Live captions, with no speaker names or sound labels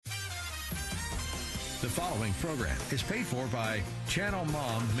The following program is paid for by Channel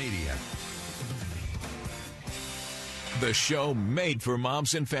Mom Media. The show made for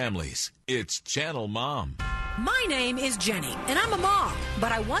moms and families. It's Channel Mom. My name is Jenny, and I'm a mom,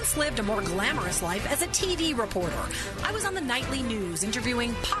 but I once lived a more glamorous life as a TV reporter. I was on the nightly news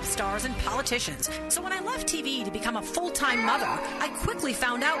interviewing pop stars and politicians. So when I left TV to become a full-time mother, I quickly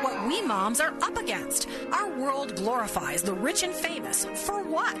found out what we moms are up against. Our world glorifies the rich and famous. For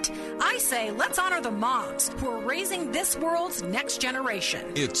what? I say let's honor the moms who are raising this world's next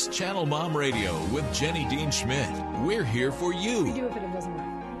generation. It's Channel Mom Radio with Jenny Dean Schmidt. We're here for you. We do if it doesn't work.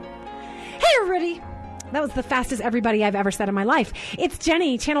 Hey, everybody. That was the fastest everybody I've ever said in my life. It's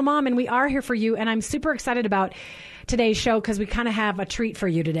Jenny, Channel Mom, and we are here for you. And I'm super excited about today's show because we kind of have a treat for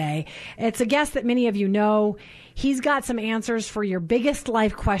you today. It's a guest that many of you know. He's got some answers for your biggest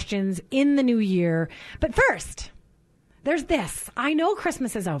life questions in the new year. But first, there's this. I know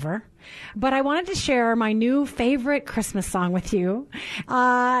Christmas is over, but I wanted to share my new favorite Christmas song with you.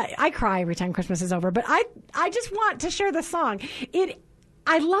 I cry every time Christmas is over, but I just want to share the song.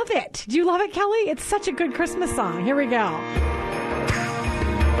 I love it. Do you love it, Kelly? It's such a good Christmas song. Here we go.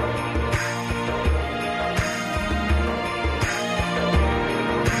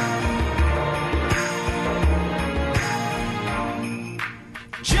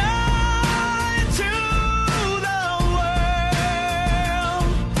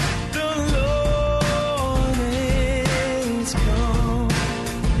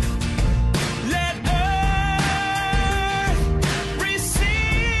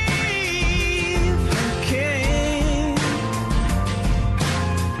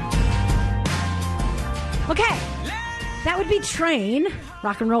 That would be Train,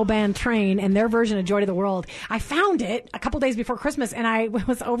 rock and roll band Train, and their version of Joy to the World. I found it a couple days before Christmas, and I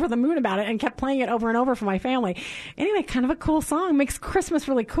was over the moon about it and kept playing it over and over for my family. Anyway, kind of a cool song. Makes Christmas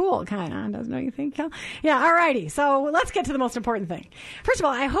really cool, kind of. Doesn't you think, Kel? Yeah, all righty. So let's get to the most important thing. First of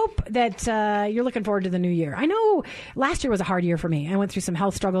all, I hope that you're looking forward to the new year. I know last year was a hard year for me. I went through some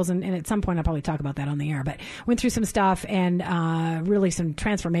health struggles, and at some point I'll probably talk about that on the air, but went through some stuff and really some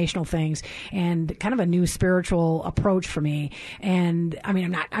transformational things and kind of a new spiritual approach for me. And I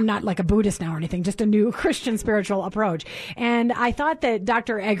mean, I'm not like a Buddhist now or anything, just a new Christian spiritual approach. And I thought that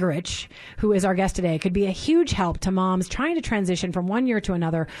Dr. Egerich, who is our guest today, could be a huge help to moms trying to transition from one year to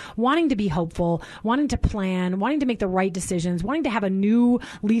another, wanting to be hopeful, wanting to plan, wanting to make the right decisions, wanting to have a new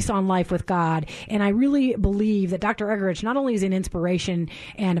lease on life with God. And I really believe that Dr. Egerich not only is an inspiration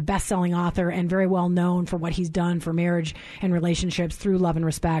and a best-selling author and very well known for what he's done for marriage and relationships through love and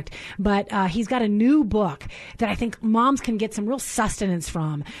respect, but he's got a new book that I think moms can get some real sustenance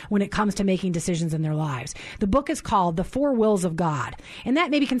from when it comes to making decisions in their lives. The book is called The Four Wills of God. And that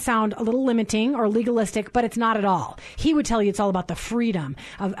maybe can sound a little limiting or legalistic, but it's not at all. He would tell you it's all about the freedom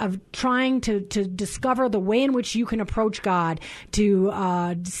of trying to discover the way in which you can approach God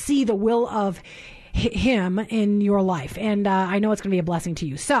to see the will of Him in your life. And I know it's going to be a blessing to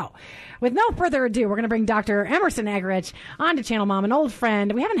you. So with no further ado, we're going to bring Dr. Emerson Egerich onto Channel Mom, an old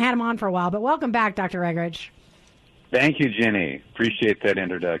friend. We haven't had him on for a while, but welcome back, Dr. Egerich. Thank you, Jenny. Appreciate that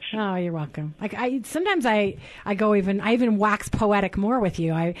introduction. Oh, you're welcome. Sometimes I even wax poetic more with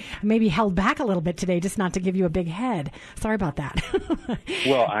you. I maybe held back a little bit today just not to give you a big head. Sorry about that.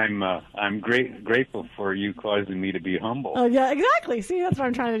 Well, I'm grateful for you causing me to be humble. Oh, yeah, exactly. See, that's what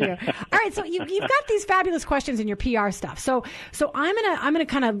I'm trying to do. All right, so you've got these fabulous questions in your PR stuff. So I'm gonna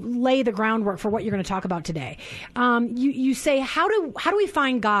kind of lay the groundwork for what you're going to talk about today. You say how do we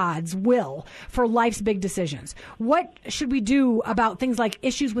find God's will for life's big decisions? What should we do about things like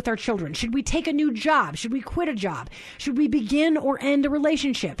issues with our children? Should we take a new job? Should we quit a job? Should we begin or end a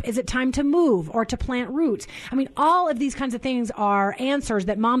relationship? Is it time to move or to plant roots? I mean, all of these kinds of things are answers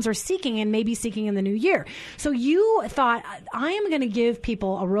that moms are seeking and maybe seeking in the new year. So you thought, I am going to give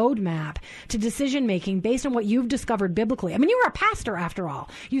people a roadmap to decision making based on what you've discovered biblically. I mean, you were a pastor after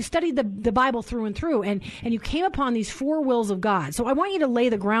all. You studied the Bible through and through, and you came upon these four wills of God. So I want you to lay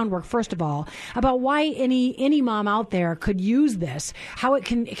the groundwork, first of all, about why any mom out there could use this, how it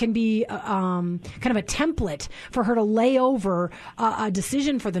can be kind of a template for her to lay over a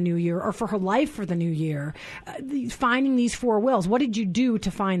decision for the new year or for her life for the new year, finding these four wills. What did you do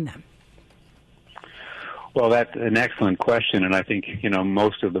to find them? Well, that's an excellent question, and I think,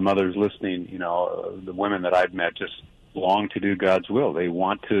 most of the mothers listening, the women that I've met just long to do God's will. They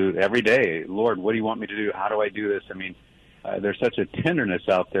want to, every day, Lord, what do you want me to do? How do I do this? I mean, there's such a tenderness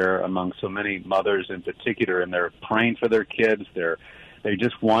out there among so many mothers in particular, and they're praying for their kids. They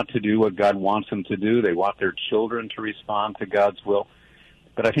just want to do what God wants them to do. They want their children to respond to God's will.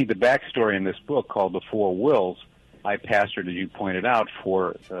 But I think the backstory in this book called The Four Wills I pastored, as you pointed out,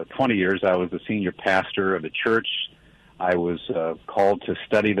 for 20 years. I was the senior pastor of the church. I was called to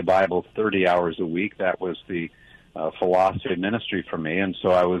study the Bible 30 hours a week. That was the philosophy of ministry for me. And so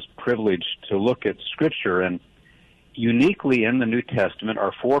I was privileged to look at Scripture. And uniquely in the New Testament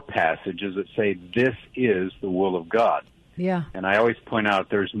are 4 passages that say this is the will of God. Yeah. And I always point out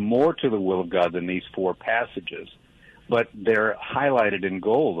there's more to the will of God than these 4 passages, but they're highlighted in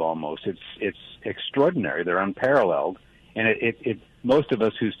gold almost. It's extraordinary. They're unparalleled. And it most of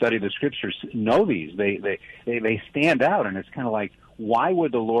us who study the Scriptures know these. They stand out, and it's kind of like, why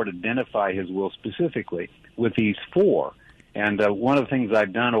would the Lord identify His will specifically with these 4? And one of the things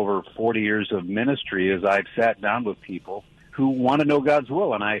I've done over 40 years of ministry is I've sat down with people who want to know God's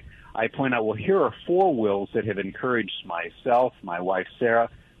will, and I point out, well, here are 4 wills that have encouraged myself, my wife Sarah.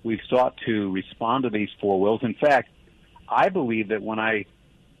 We've sought to respond to these 4 wills. In fact, I believe that when I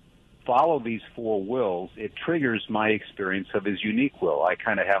follow these 4 wills, it triggers my experience of His unique will. I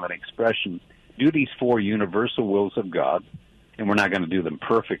kind of have an expression, do these 4 universal wills of God, and we're not going to do them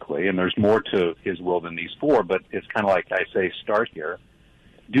perfectly, and there's more to His will than these 4, but it's kind of like I say, start here.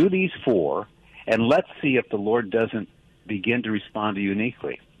 Do these 4, and let's see if the Lord doesn't begin to respond to you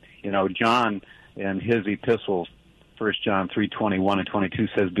uniquely. You know, John, in his epistles, 1 John 3:21 and 22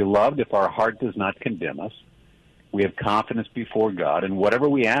 says, Beloved, if our heart does not condemn us, we have confidence before God, and whatever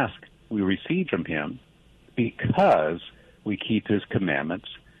we ask, we receive from Him because we keep His commandments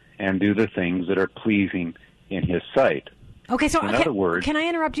and do the things that are pleasing in His sight. Okay, so in other words, can I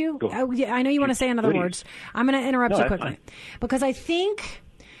interrupt you? I know you want to say in other words. I'm going to interrupt you quickly because I think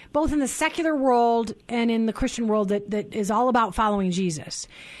both in the secular world and in the Christian world that is all about following Jesus,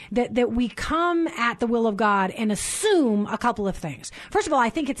 that we come at the will of God and assume a couple of things. First of all, I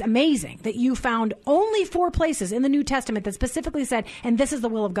think it's amazing that you found only 4 places in the New Testament that specifically said, and this is the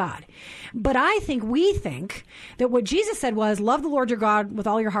will of God. But I think we think that what Jesus said was, love the Lord your God with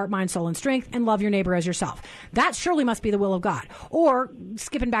all your heart, mind, soul, and strength, and love your neighbor as yourself. That surely must be the will of God. Or,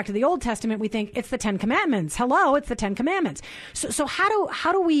 skipping back to the Old Testament, we think it's the 10 Commandments. Hello, it's the 10 Commandments. So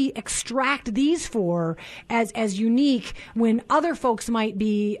how do we extract these 4 as unique when other folks might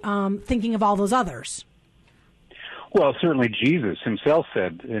be thinking of all those others? Well, certainly Jesus Himself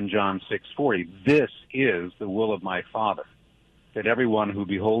said in John 6:40, this is the will of my Father, that everyone who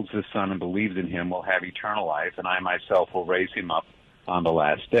beholds the Son and believes in Him will have eternal life, and I myself will raise him up on the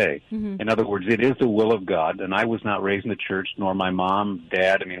last day. Mm-hmm. In other words, it is the will of God, and I was not raised in the church, nor my mom,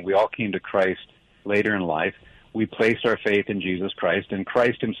 dad. I mean, we all came to Christ later in life. We placed our faith in Jesus Christ, and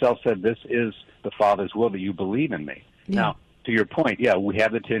Christ Himself said, this is the Father's will, that you believe in me. Yeah. Now, to your point, we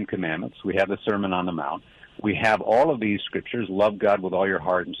have the 10 Commandments. We have the Sermon on the Mount. We have all of these Scriptures, love God with all your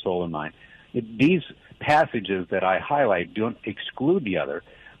heart and soul and mind. These passages that I highlight don't exclude the other.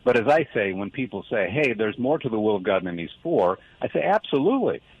 But as I say, when people say, hey, there's more to the will of God than these 4, I say,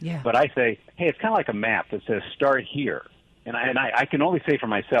 absolutely. Yeah. But I say, hey, it's kind of like a map that says, start here. And I can only say for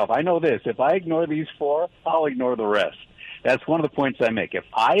myself, I know this. If I ignore these 4, I'll ignore the rest. That's one of the points I make. If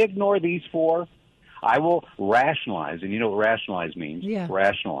I ignore these 4, I will rationalize. And you know what rationalize means? Yeah.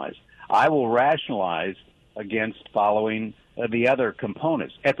 Rationalize. I will rationalize against following the other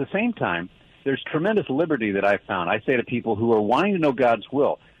components. At the same time, there's tremendous liberty that I've found. I say to people who are wanting to know God's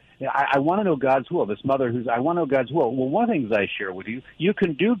will, I want to know God's will. This mother I want to know God's will. Well, one of the things I share with you, you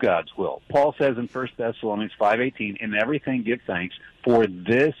can do God's will. Paul says in 1 Thessalonians 5:18, in everything give thanks, for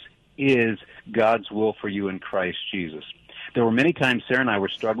this is God's will for you in Christ Jesus. There were many times Sarah and I were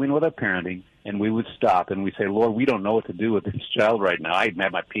struggling with our parenting, and we would stop and we say, Lord, we don't know what to do with this child right now. I had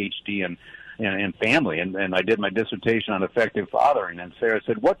my PhD in family, and I did my dissertation on effective fathering. And Sarah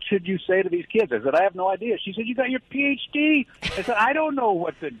said, what should you say to these kids? I said, I have no idea. She said, you got your PhD. I said, I don't know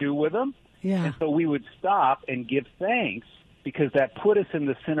what to do with them. Yeah. And so we would stop and give thanks because that put us in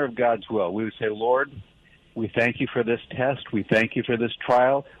the center of God's will. We would say, Lord, we thank you for this test. We thank you for this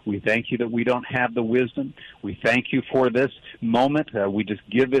trial. We thank you that we don't have the wisdom. We thank you for this moment. We just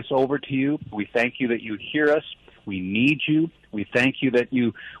give this over to you. We thank you that you hear us. We need you. We thank you that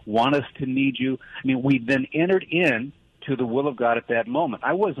you want us to need you. I mean, we then entered in to the will of God at that moment.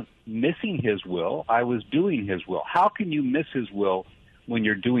 I wasn't missing His will. I was doing His will. How can you miss His will when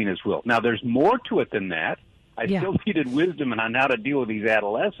you're doing His will? Now, there's more to it than that. I still needed wisdom on how to deal with these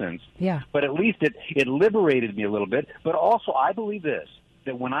adolescents. Yeah. But at least it liberated me a little bit. But also, I believe this,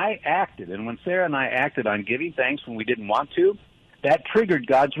 that when I acted, and when Sarah and I acted on giving thanks when we didn't want to, that triggered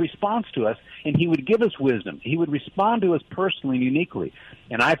God's response to us, and He would give us wisdom. He would respond to us personally and uniquely.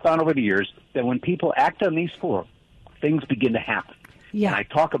 And I found over the years that when people act on these 4, things begin to happen. Yeah. And I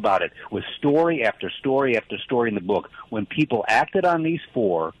talk about it with story after story after story in the book. When people acted on these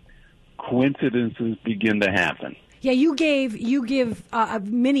 4, coincidences begin to happen. Yeah, you give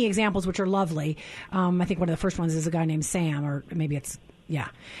many examples, which are lovely. I think one of the first ones is a guy named Sam, or maybe it's. Yeah.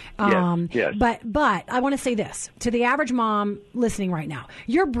 Yes. But I want to say this to the average mom listening right now.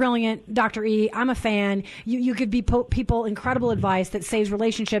 You're brilliant, Dr. E. I'm a fan. You could be people incredible advice that saves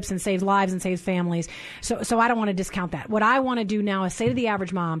relationships and saves lives and saves families. So I don't want to discount that. What I want to do now is say to the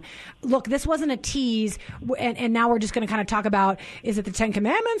average mom, look, this wasn't a tease, and now we're just going to kind of talk about, is it the 10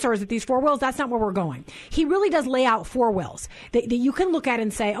 Commandments or is it these 4 wills? That's not where we're going. He really does lay out 4 wills that you can look at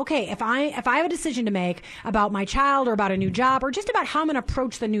and say, okay, if I have a decision to make about my child or about a new job or just about how I'm going to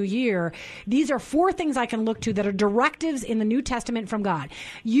approach the new year, these are 4 things I can look to that are directives in the New Testament from God.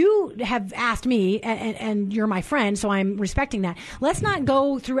 You have asked me, and you're my friend, so I'm respecting that. Let's not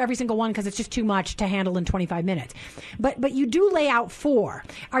go through every single one because it's just too much to handle in 25 minutes. But you do lay out 4.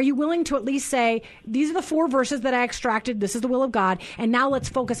 Are you willing to at least say, these are the 4 verses that I extracted, this is the will of God, and now let's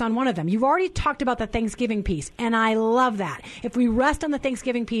focus on one of them. You've already talked about the Thanksgiving piece, and I love that. If we rest on the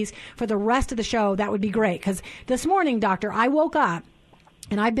Thanksgiving piece for the rest of the show, that would be great. Because this morning, Doctor, I woke up,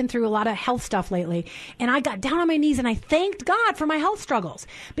 and I've been through a lot of health stuff lately. And I got down on my knees and I thanked God for my health struggles,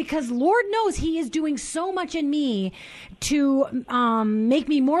 because Lord knows He is doing so much in me to make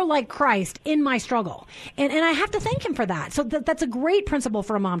me more like Christ in my struggle. And I have to thank Him for that. So that's a great principle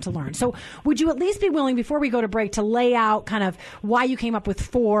for a mom to learn. So would you at least be willing, before we go to break, to lay out kind of why you came up with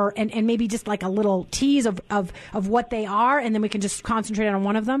 4 and maybe just like a little tease of what they are, and then we can just concentrate on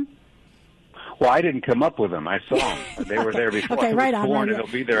one of them? Well, I didn't come up with them. I saw them. They were there before I was born, and they'll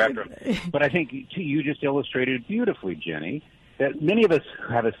be there after. But I think you just illustrated beautifully, Jenny, that many of us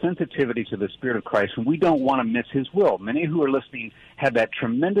have a sensitivity to the Spirit of Christ, and we don't want to miss His will. Many who are listening have that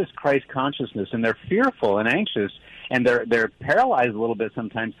tremendous Christ consciousness, and they're fearful and anxious, and they're paralyzed a little bit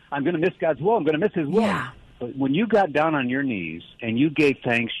sometimes. I'm going to miss God's will. I'm going to miss His will. Yeah. But when you got down on your knees and you gave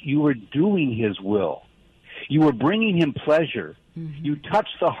thanks, you were doing His will. You were bringing Him pleasure. Mm-hmm. You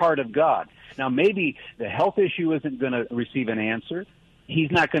touched the heart of God. Now, maybe the health issue isn't going to receive an answer. He's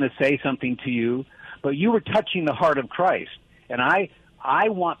not going to say something to you, but you were touching the heart of Christ. And I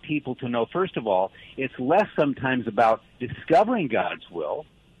want people to know, first of all, it's less sometimes about discovering God's will,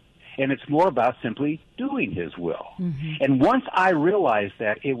 and it's more about simply doing His will. Mm-hmm. And once I realized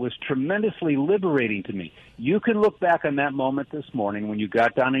that, it was tremendously liberating to me. You can look back on that moment this morning when you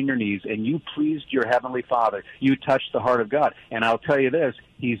got down on your knees and you pleased your Heavenly Father. You touched the heart of God. And I'll tell you this,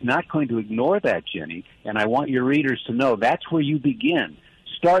 He's not going to ignore that, Jenny. And I want your readers to know that's where you begin.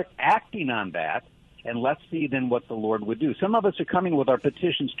 Start acting on that, and let's see then what the Lord would do. Some of us are coming with our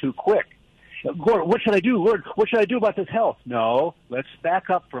petitions too quick. Lord, what should I do? Lord, what should I do about this health? No, let's back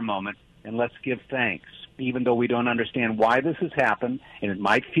up for a moment and let's give thanks. Even though we don't understand why this has happened, and it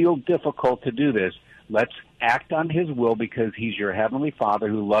might feel difficult to do this, let's act on His will, because He's your Heavenly Father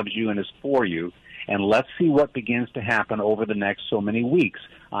who loves you and is for you. And let's see what begins to happen over the next so many weeks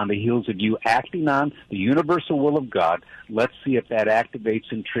on the heels of you acting on the universal will of God. Let's see if that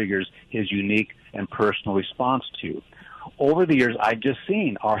activates and triggers His unique and personal response to you. Over the years, I've just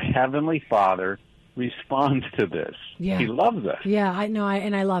seen our Heavenly Father responds to this. Yeah. He loves us. Yeah, I know,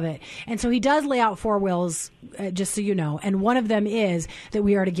 and I love it. And so He does lay out 4 wills, just so you know. And one of them is that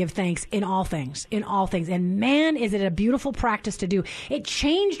we are to give thanks in all things, And man, is it a beautiful practice to do. It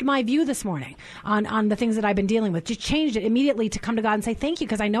changed my view this morning on the things that I've been dealing with. Just changed it immediately to come to God and say, thank you,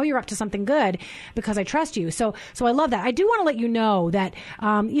 because I know you're up to something good, because I trust you. So I love that. I do want to let you know that,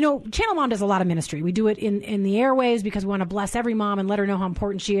 Channel Mom does a lot of ministry. We do it in the airwaves because we want to bless every mom and let her know how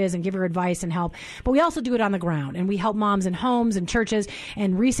important she is and give her advice and help. But we also do it on the ground, and we help moms in homes and churches.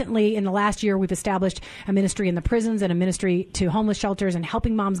 And recently, in the last year, we've established a ministry in the prisons and a ministry to homeless shelters, and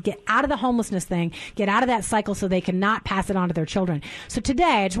helping moms get out of the homelessness thing, get out of that cycle so they can not pass it on to their children. So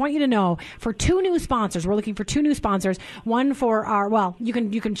today, I just want you to know, for 2 new sponsors, we're looking for 2 new sponsors. One for our, you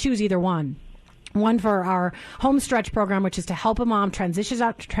can choose either one. One for our home stretch program, which is to help a mom transition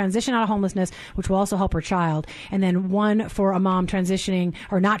out of homelessness, which will also help her child. And then one for a mom transitioning,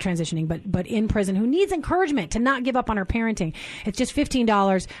 or not transitioning, but in prison, who needs encouragement to not give up on her parenting. It's just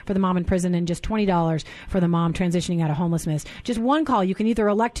 $15 for the mom in prison and just $20 for the mom transitioning out of homelessness. Just one call. You can either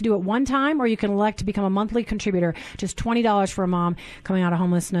elect to do it one time, or you can elect to become a monthly contributor. Just $20 for a mom coming out of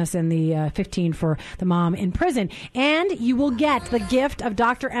homelessness, and the $15 for the mom in prison. And you will get the gift of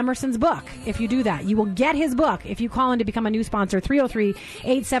Dr. Emerson's book if you do that. You will get his book if you call in to become a new sponsor.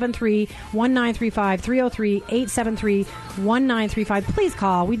 303-873-1935. 303-873-1935. Please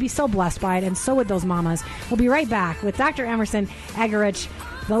call. We'd be so blessed by it, and so would those mamas. We'll be right back with Dr. Emerson Eggerichs,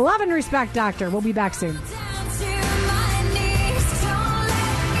 the Love and Respect Doctor. We'll be back soon.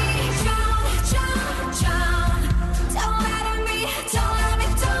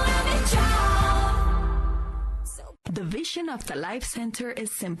 mission of the Life Center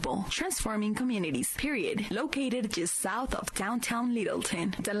is simple: transforming communities, period. Located just south of downtown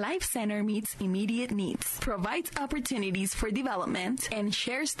Littleton, the Life Center meets immediate needs, provides opportunities for development, and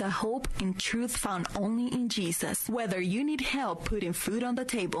shares the hope and truth found only in Jesus. Whether you need help putting food on the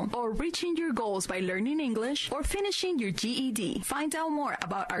table, or reaching your goals by learning English, or finishing your GED, find out more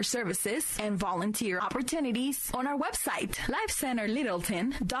about our services and volunteer opportunities on our website,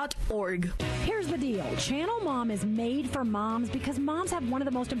 lifecenterlittleton.org. Here's the deal. Channel Mom is made for moms because moms have one of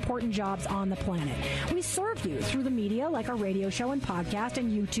the most important jobs on the planet. We serve you through the media, like our radio show and podcast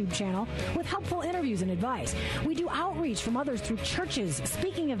and YouTube channel, with helpful interviews and advice. We do outreach from others through churches,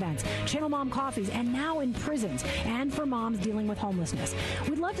 speaking events, Channel Mom coffees, and now in prisons, and for moms dealing with homelessness.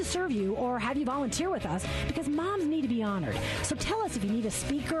 We'd love to serve you or have you volunteer with us because moms need to be honored. So tell us if you need a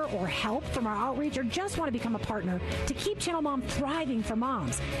speaker or help from our outreach, or just want to become a partner to keep Channel Mom thriving for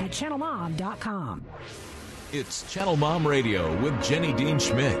moms at channelmom.com. It's Channel Mom Radio with Jenny Dean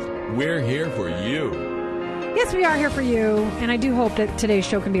Schmidt. We're here for you. Yes, we are here for you, and I do hope that today's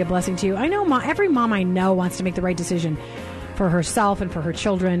show can be a blessing to you. I know every mom I know wants to make the right decision for herself and for her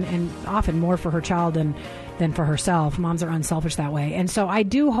children, and often more for her child than for herself. Moms are unselfish that way. And so I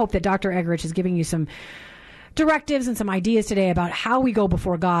do hope that Dr. Egerich is giving you some directives and some ideas today about how we go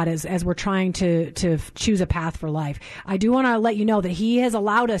before God as we're trying to choose a path for life. I do want to let you know that he has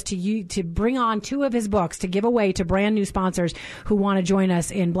allowed us to bring on 2 of his books to give away to brand new sponsors who want to join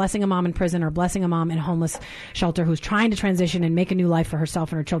us in blessing a mom in prison or blessing a mom in a homeless shelter who's trying to transition and make a new life for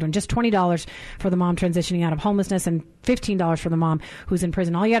herself and her children. Just $20 for the mom transitioning out of homelessness and $15 for the mom who's in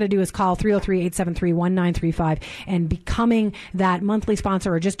prison. All you got to do is call 303-873-1935 and becoming that monthly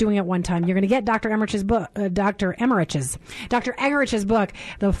sponsor, or just doing it one time. You're going to get Dr. Egerich's book, Dr. Egerich's book,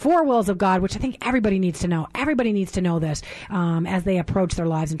 The 4 Wills of God, which I think everybody needs to know. Everybody needs to know this as they approach their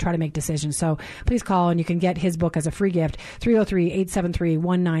lives and try to make decisions. So please call, and you can get his book as a free gift,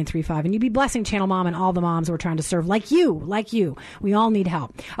 303-873-1935. And you'd be blessing Channel Mom and all the moms we're trying to serve, like you. We all need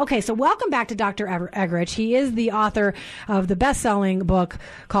help. Okay, so welcome back to Dr. Egerich. He is the author of the best-selling book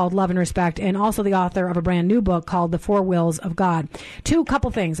called Love and Respect, and also the author of a brand new book called The 4 Wills of God.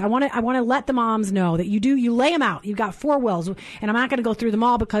 Couple things. I want to let the moms know that you lay them out. You've got 4 wills, and I'm not going to go through them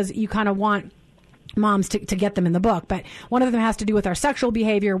all because you kind of want moms to get them in the book. But one of them has to do with our sexual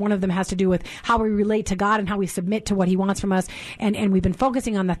behavior. One of them has to do with how we relate to God and how we submit to what he wants from us. And we've been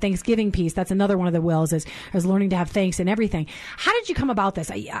focusing on the Thanksgiving piece. That's another one of the wills is learning to have thanks in everything. How did you come about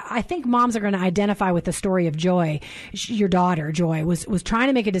this? I think moms are going to identify with the story of Joy. Your daughter, Joy, was trying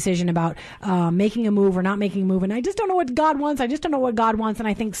to make a decision about making a move or not making a move. And I just don't know what God wants. And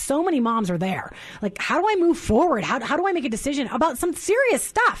I think so many moms are there. Like, how do I move forward? How do I make a decision about some serious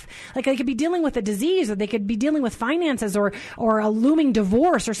stuff? Like, they could be dealing with a disease, or they could be dealing with finances or a looming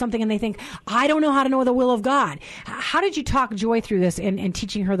divorce or something, and they think, I don't know how to know the will of God. How did you talk Joy through this and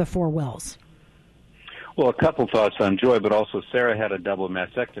teaching her the 4 wills? Well, a couple thoughts on Joy, but also Sarah had a double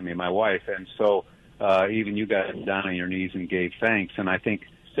mastectomy, my wife, and so even you got down on your knees and gave thanks. And I think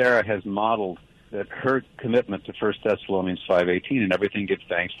Sarah has modeled that her commitment to 1 Thessalonians 5:18, and everything give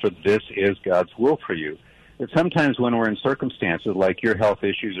thanks, for this is God's will for you. But sometimes when we're in circumstances like your health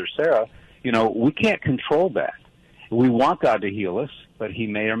issues or Sarah, we can't control that. We want God to heal us, but he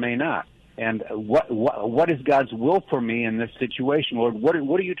may or may not. And what is God's will for me in this situation? Lord, what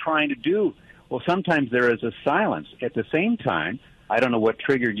are you trying to do? Well, sometimes there is a silence. At the same time, I don't know what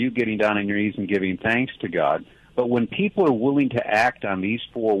triggered you getting down on your knees and giving thanks to God, but when people are willing to act on these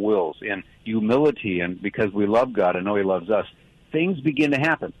 4 wills in humility and because we love God and know he loves us, things begin to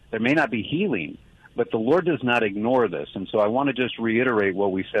happen. There may not be healing, but the Lord does not ignore this. And so I want to just reiterate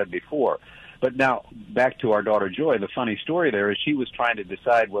what we said before. But now, back to our daughter Joy, the funny story there is she was trying to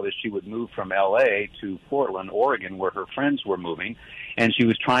decide whether she would move from L.A. to Portland, Oregon, where her friends were moving, and she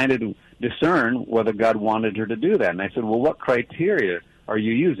was trying to discern whether God wanted her to do that. And I said, well, what criteria are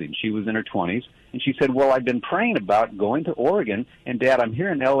you using? She was in her 20s, and she said, well, I've been praying about going to Oregon, and Dad, I'm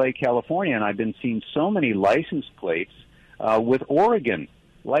here in L.A., California, and I've been seeing so many license plates with Oregon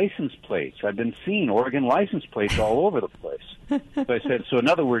license plates. I've been seeing Oregon license plates all over the place. So I said, so in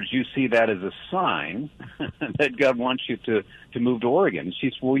other words, you see that as a sign that God wants you to move to Oregon. And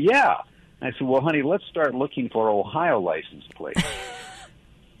she said, well, yeah. And I said, well, honey, let's start looking for Ohio license plates.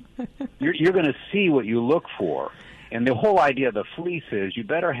 You're going to see what you look for. And the whole idea of the fleece is you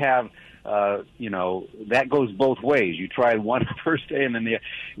better have, that goes both ways. You try one first day, and then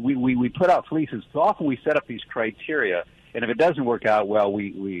we put out fleeces. So often we set up these criteria, and if it doesn't work out, well,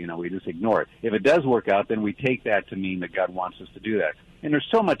 we just ignore it. If it does work out, then we take that to mean that God wants us to do that. And there's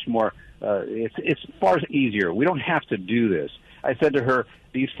so much more. It's far easier. We don't have to do this. I said to her,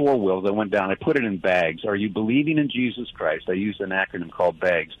 these 4 wills, I went down, I put it in bags. Are you believing in Jesus Christ? I used an acronym called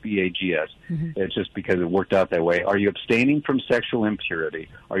BAGS, B-A-G-S. It's just because it worked out that way. Are you abstaining from sexual impurity?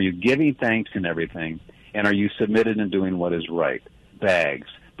 Are you giving thanks in everything? And are you submitted in doing what is right? BAGS.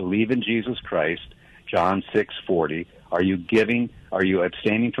 Believe in Jesus Christ, John 6:40. Are you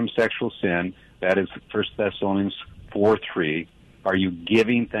abstaining from sexual sin? That is 1 Thessalonians 4:3. Are you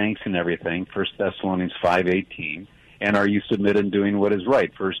giving thanks in everything? 1 Thessalonians 5:18. And are you submitted in doing what is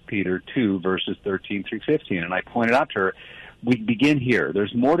right? 1 Peter 2, verses 13 through 15. And I pointed out to her, we begin here.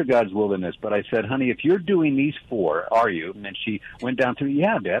 There's more to God's will than this. But I said, honey, if you're doing these 4, are you? And then she went down through,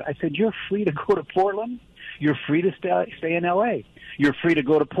 yeah, Dad. I said, you're free to go to Portland. You're free to stay in L.A. You're free to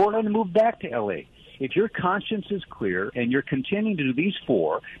go to Portland and move back to L.A. If your conscience is clear and you're continuing to do these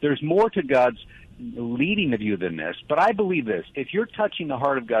 4, there's more to God's leading of you than this. But I believe this. If you're touching the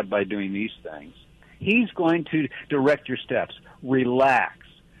heart of God by doing these things, He's going to direct your steps. Relax.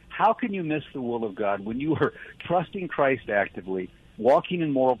 How can you miss the will of God when you are trusting Christ actively, walking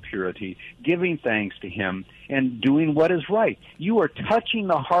in moral purity, giving thanks to Him, and doing what is right? You are touching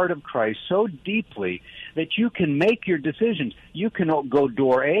the heart of Christ so deeply that you can make your decisions. You can go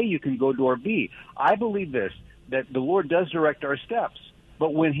door A, you can go door B. I believe this, that the Lord does direct our steps.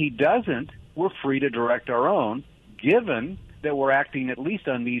 But when He doesn't, we're free to direct our own, given that we're acting at least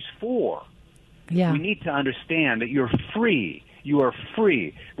on these 4. Yeah. We need to understand that you're free. You are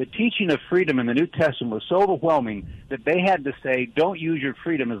free. The teaching of freedom in the New Testament was so overwhelming that they had to say, don't use your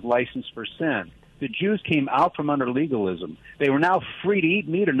freedom as license for sin. The Jews came out from under legalism. They were now free to eat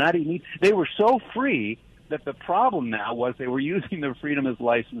meat or not eat meat. They were so free that the problem now was they were using their freedom as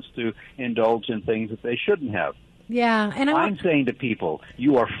license to indulge in things that they shouldn't have. Yeah, and I'm saying to people,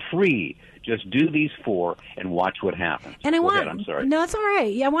 you are free. Just do these 4 and watch what happens. And Go ahead, I'm sorry. No, it's all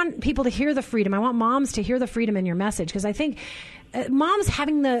right. Yeah, I want people to hear the freedom. I want moms to hear the freedom in your message, because I think moms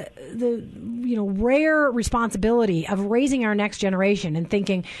having the rare responsibility of raising our next generation and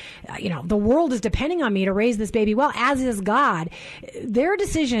thinking, the world is depending on me to raise this baby well, as is God. Their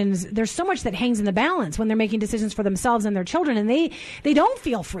decisions, there's so much that hangs in the balance when they're making decisions for themselves and their children, and they don't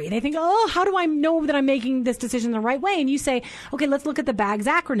feel free. They think, how do I know that I'm making this decision the right way? And you say, okay, let's look at the BAGS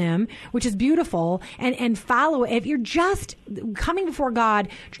acronym, which is beautiful, and follow it. If you're just coming before God,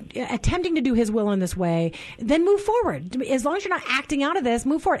 attempting to do His will in this way, then move forward. As long as you're not acting out of this,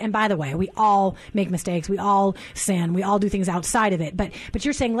 move forward. And by the way, we all make mistakes. We all sin. We all do things outside of it. But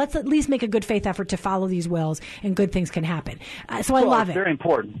you're saying, let's at least make a good faith effort to follow these wills, and good things can happen. So I love it. It's very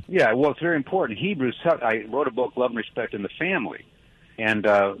important. Yeah, well, it's very important. Hebrews, I wrote a book, Love and Respect in the Family. And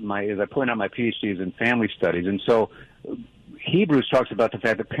as I point out, my PhD is in family studies. And so Hebrews talks about the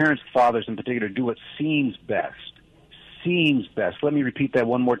fact that parents, fathers in particular, do what seems best. Seems best. Let me repeat that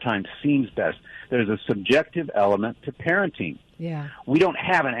one more time. Seems best. There's a subjective element to parenting. Yeah. We don't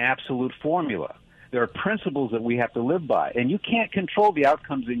have an absolute formula. There are principles that we have to live by, and you can't control the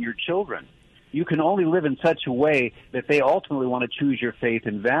outcomes in your children. You can only live in such a way that they ultimately want to choose your faith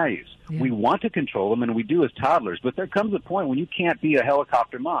and values. Yeah. We want to control them, and we do as toddlers, but there comes a point when you can't be a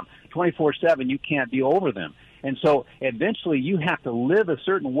helicopter mom. 24/7, you can't be over them. And so eventually you have to live a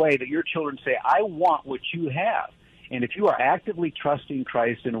certain way that your children say, I want what you have. And if you are actively trusting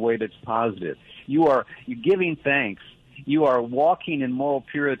Christ in a way that's positive, you're giving thanks, you are walking in moral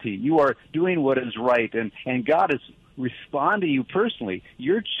purity, you are doing what is right, and God is respond to you personally,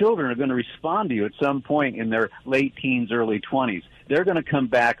 your children are going to respond to you at some point in their late teens, early 20s. They're going to come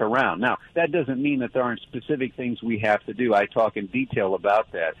back around. Now, that doesn't mean that there aren't specific things we have to do. I talk in detail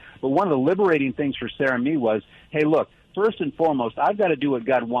about that. But one of the liberating things for Sarah and me was, hey, look, first and foremost, I've got to do what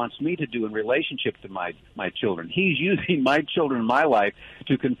God wants me to do in relationship to my children. He's using my children in my life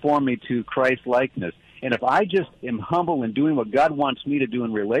to conform me to Christ-likeness. And if I just am humble in doing what God wants me to do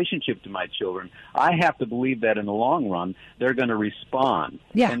in relationship to my children, I have to believe that in the long run, they're going to respond.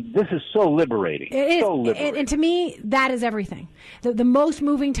 Yeah. And this is so liberating. It is. So liberating. And to me, that is everything. The most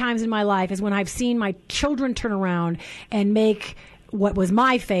moving times in my life is when I've seen my children turn around and make what was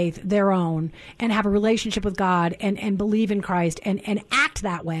my faith their own, and have a relationship with God and believe in Christ and act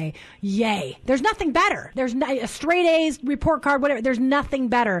that way. Yay. There's nothing better. There's a straight A's, report card, whatever. There's nothing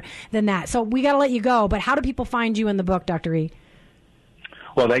better than that. So we got to let you go. But how do people find you in the book, Dr. E?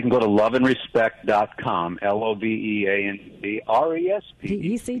 Well, they can go to loveandrespect.com,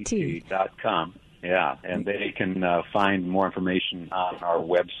 LOVEANDRESPECT.com. Yeah, and they can find more information on our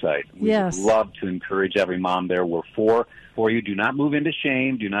website. We would love to encourage every mom there. We're for you. Do not move into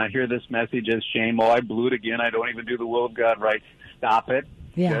shame. Do not hear this message as shame. Oh, I blew it again. I don't even do the will of God right. Stop it.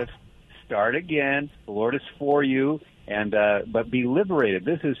 Yeah. Just start again. The Lord is for you, and but be liberated.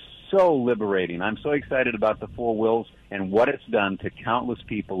 This is so liberating. I'm so excited about the 4 wills and what it's done to countless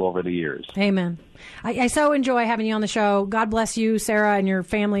people over the years. Amen. I so enjoy having you on the show. God bless you, Sarah, and your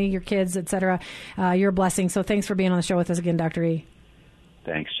family, your kids, etc. You're a blessing. So thanks for being on the show with us again, Dr. E.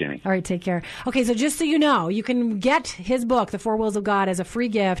 Thanks, Jenny. All right, take care. Okay, so just so you know, you can get his book, The Four Wills of God, as a free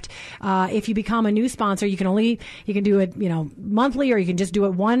gift. If you become a new sponsor, you can do it, monthly, or you can just do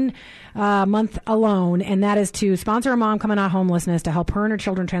it one month alone, and that is to sponsor a mom coming out of homelessness, to help her and her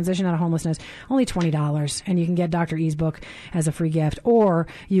children transition out of homelessness. Only $20, and you can get Dr. E's book as a free gift, or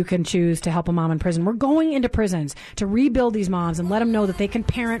you can choose to help a mom in prison. We're going into prisons to rebuild these moms and let them know that they can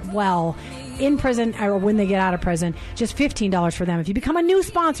parent well in prison or when they get out of prison. Just $15 for them. If you become a new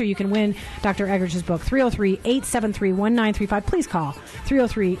sponsor, you can win Dr. Eggerich's book. 303-873-1935. Please call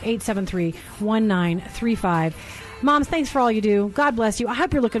 303-873-1935. Moms, thanks for all you do. God bless you. I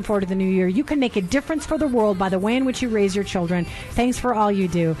hope you're looking forward to the new year. You can make a difference for the world by the way in which you raise your children. Thanks for all you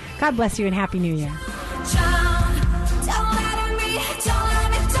do. God bless you and Happy New Year.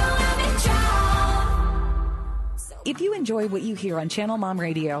 If you enjoy what you hear on Channel Mom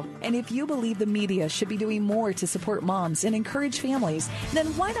Radio, and if you believe the media should be doing more to support moms and encourage families, then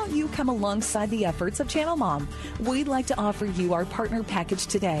why don't you come alongside the efforts of Channel Mom? We'd like to offer you our partner package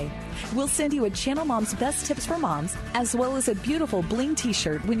today. We'll send you a Channel Mom's Best Tips for Moms, as well as a beautiful bling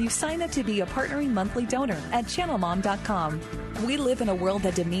t-shirt when you sign up to be a partnering monthly donor at channelmom.com. We live in a world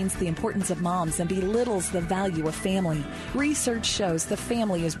that demeans the importance of moms and belittles the value of family. Research shows the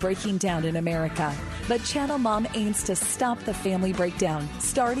family is breaking down in America, but Channel Mom aims to stop the family breakdown,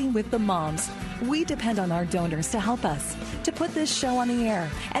 starting with the moms. We depend on our donors to help us, to put this show on the air,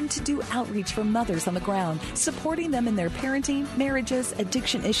 and to do outreach for mothers on the ground, supporting them in their parenting, marriages,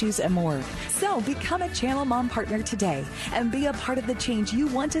 addiction issues, and more. So become a Channel Mom partner today and be a part of the change you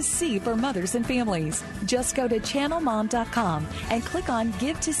want to see for mothers and families. Just go to channelmom.com and click on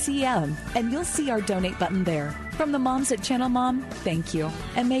Give to CM, and you'll see our donate button there. From the moms at Channel Mom, thank you,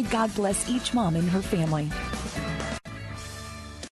 and may God bless each mom and her family.